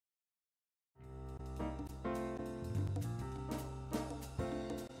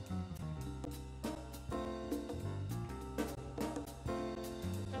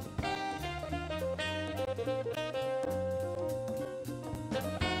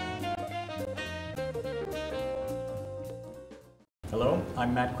Hello,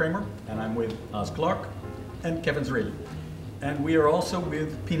 I'm Matt Kramer, and I'm with Oz Clarke and Kevin Zraly. And we are also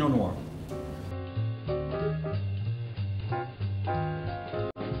with Pinot Noir.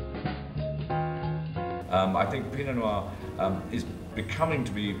 I think Pinot Noir is becoming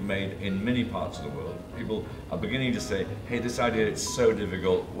to be made in many parts of the world. People are beginning to say, hey, this idea, it's so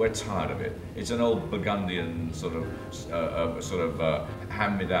difficult, we're tired of it. It's an old Burgundian sort of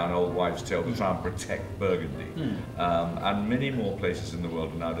hand-me-down old wives' tale to try and protect Burgundy. And many more places in the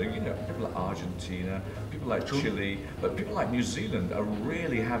world are now doing, people like Argentina, people like Chile, but people like New Zealand are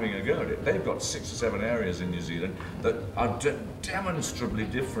really having a go at it. They've got 6 or 7 areas in New Zealand that are demonstrably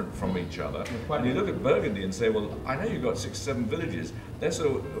different from each other. And you look at Burgundy and say, well, I know you've got 6 or 7 villages, they're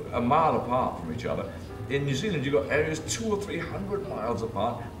sort of a mile apart from each other. In New Zealand, you've got areas 200 or 300 miles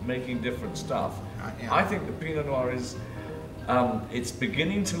apart making different stuff. I think the Pinot Noir is, it's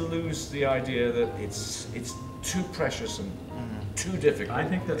beginning to lose the idea that it's too precious and too difficult. I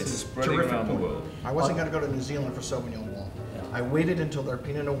think that's it's spreading around the world. I wasn't going to go to New Zealand for Sauvignon Blanc. I waited until their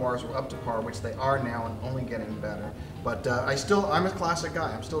Pinot Noirs were up to par, which they are now and only getting better. But I'm a classic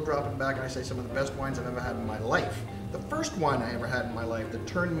guy. I'm still dropping back and I say some of the best wines I've ever had in my life. The first wine I ever had in my life that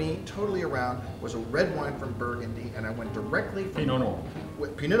turned me totally around was a red wine from Burgundy, and I went directly from Pinot Noir.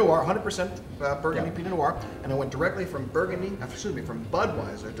 Pinot Noir, 100% Burgundy Pinot Noir, and I went directly from from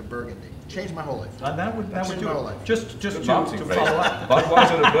Budweiser to Burgundy. Changed my whole life. That would do my whole it. life. Just to Marketing phrase. follow up.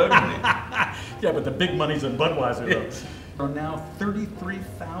 Budweiser to Burgundy. Yeah, but the big money's in Budweiser, though. There are now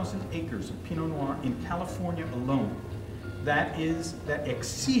 33,000 acres of Pinot Noir in California alone. That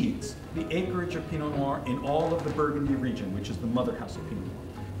exceeds the acreage of Pinot Noir in all of the Burgundy region, which is the mother house of Pinot Noir.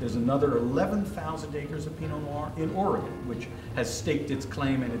 There's another 11,000 acres of Pinot Noir in Oregon, which has staked its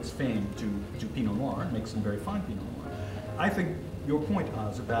claim and its fame to Pinot Noir and makes some very fine Pinot Noir. I think your point,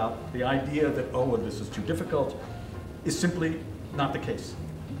 Oz, about the idea that, oh, this is too difficult, is simply not the case.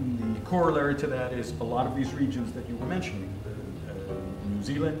 The corollary to that is a lot of these regions that you were mentioning, New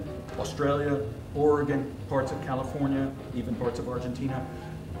Zealand, Australia, Oregon, parts of California, even parts of Argentina.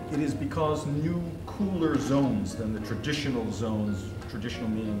 It is because new, cooler zones than the traditional zones, traditional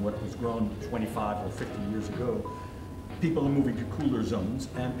meaning what was grown 25 or 50 years ago, people are moving to cooler zones,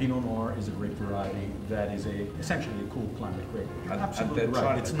 and Pinot Noir is a grape variety that is essentially a cool climate grape. You're absolutely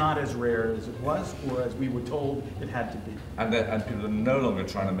right. It's not as rare as it was, or as we were told it had to be. And people are no longer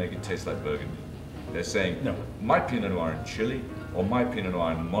trying to make it taste like Burgundy. They're saying, no, my Pinot Noir in Chile or my Pinot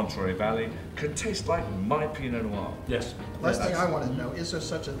Noir in Monterey Valley could taste like my Pinot Noir. Yes. Last thing I want to know, is there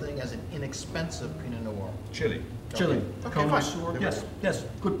such a thing as an inexpensive Pinot Noir? Chile. Chile. Okay, fine. Yes, yes,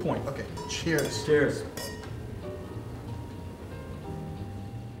 good point. Okay, cheers. Cheers.